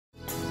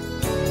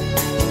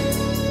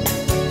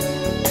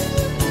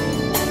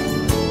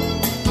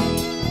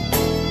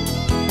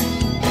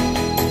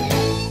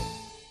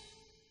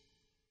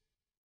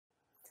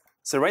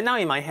So right now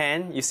in my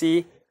hand, you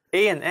see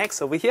A and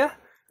X over here,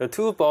 the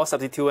two ball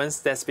substituents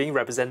that's being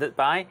represented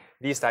by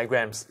these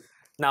diagrams.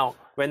 Now,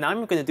 when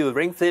I'm going to do a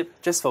ring flip,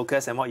 just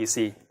focus on what you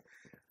see.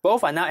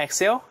 Both are now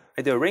axial.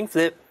 I do a ring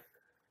flip.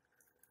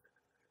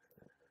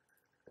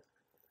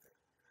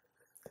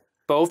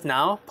 Both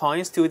now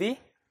points to the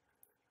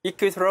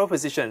equatorial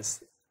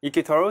positions,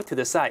 equatorial to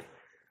the side.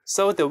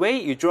 So the way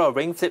you draw a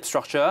ring flip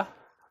structure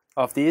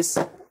of this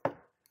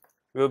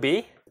will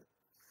be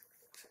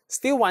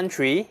still 1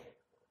 tree,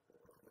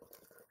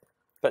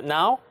 but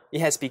now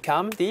it has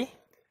become the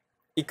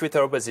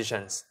equatorial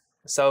positions.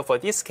 So for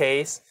this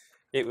case,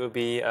 it will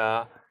be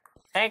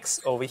X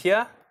over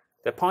here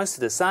that points to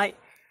the side,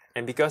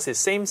 and because it's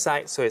same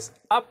side, so it's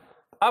up,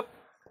 up,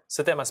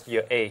 so that must be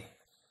your A.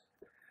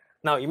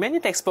 Now in many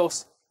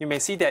textbooks, you may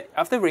see that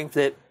after ring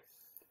flip,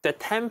 the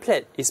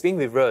template is being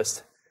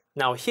reversed.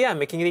 Now here I'm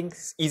making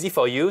things easy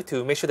for you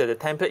to make sure that the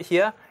template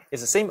here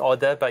is the same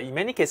order, but in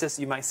many cases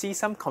you might see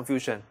some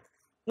confusion.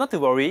 Not to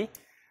worry,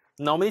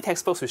 normally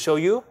textbooks will show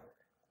you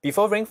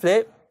before ring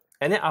flip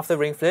and then after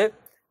ring flip,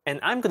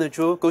 and I'm going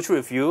to go through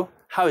with you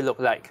how it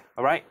looked like,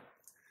 alright?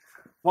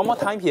 One more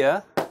time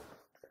here,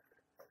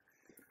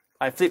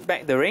 I flip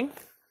back the ring,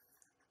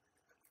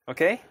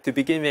 okay, to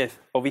begin with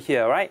over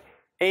here, alright?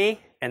 A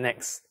and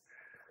X.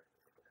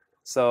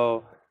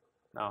 So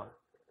now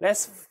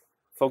let's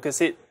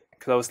focus it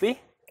closely.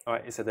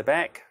 Alright, it's at the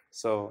back,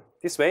 so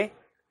this way.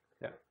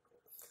 Yeah.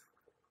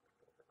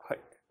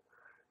 Right.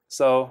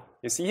 So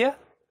you see here,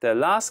 the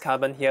last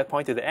carbon here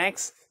point to the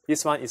X,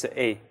 this one is an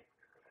A.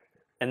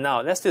 And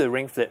now let's do the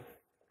ring flip.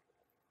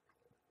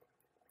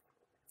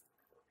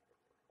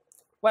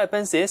 What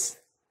happens is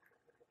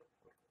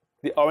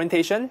the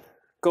orientation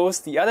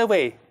goes the other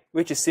way,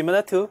 which is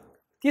similar to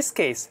this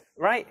case,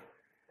 right?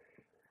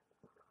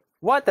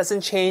 What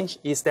doesn't change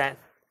is that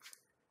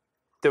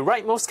the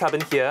rightmost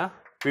carbon here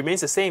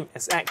remains the same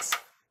as X.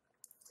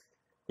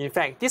 In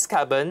fact, this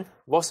carbon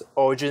was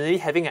originally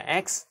having an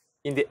X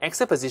in the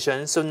axial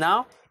position, so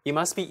now it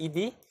must be in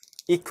the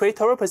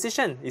equatorial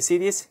position. You see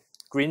this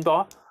green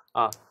ball,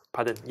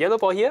 yellow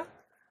ball here?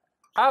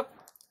 Up,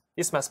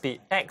 this must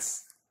be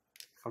X,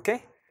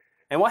 okay?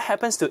 And what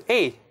happens to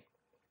A?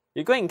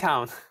 You go and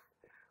count.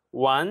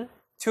 1,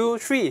 2,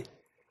 3.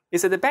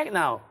 It's at the back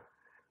now.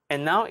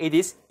 And now it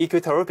is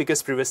equatorial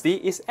because previously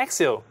it's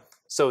axial.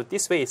 So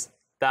this way is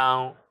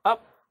down,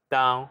 up,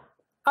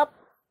 up.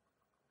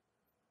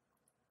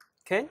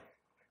 Okay?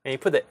 And you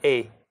put the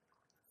A.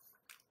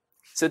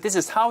 So this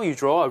is how you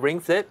draw a ring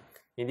flip.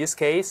 In this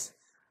case,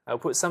 I'll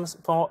put some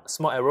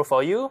small arrow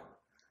for you.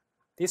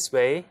 This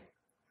way,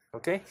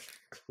 okay?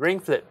 Ring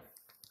flip.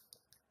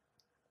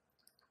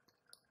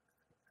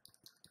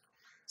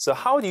 So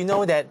how do you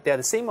know that they are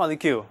the same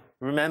molecule?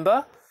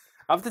 Remember,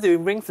 after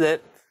doing ring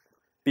flip,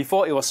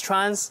 before it was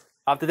trans,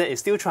 after that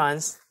it's still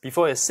trans,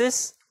 before it's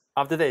cis,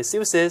 after that it's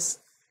still cis.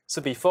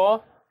 So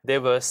before they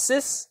were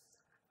cis,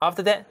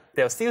 after that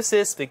they are still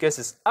cis because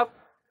it's up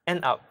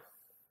and up.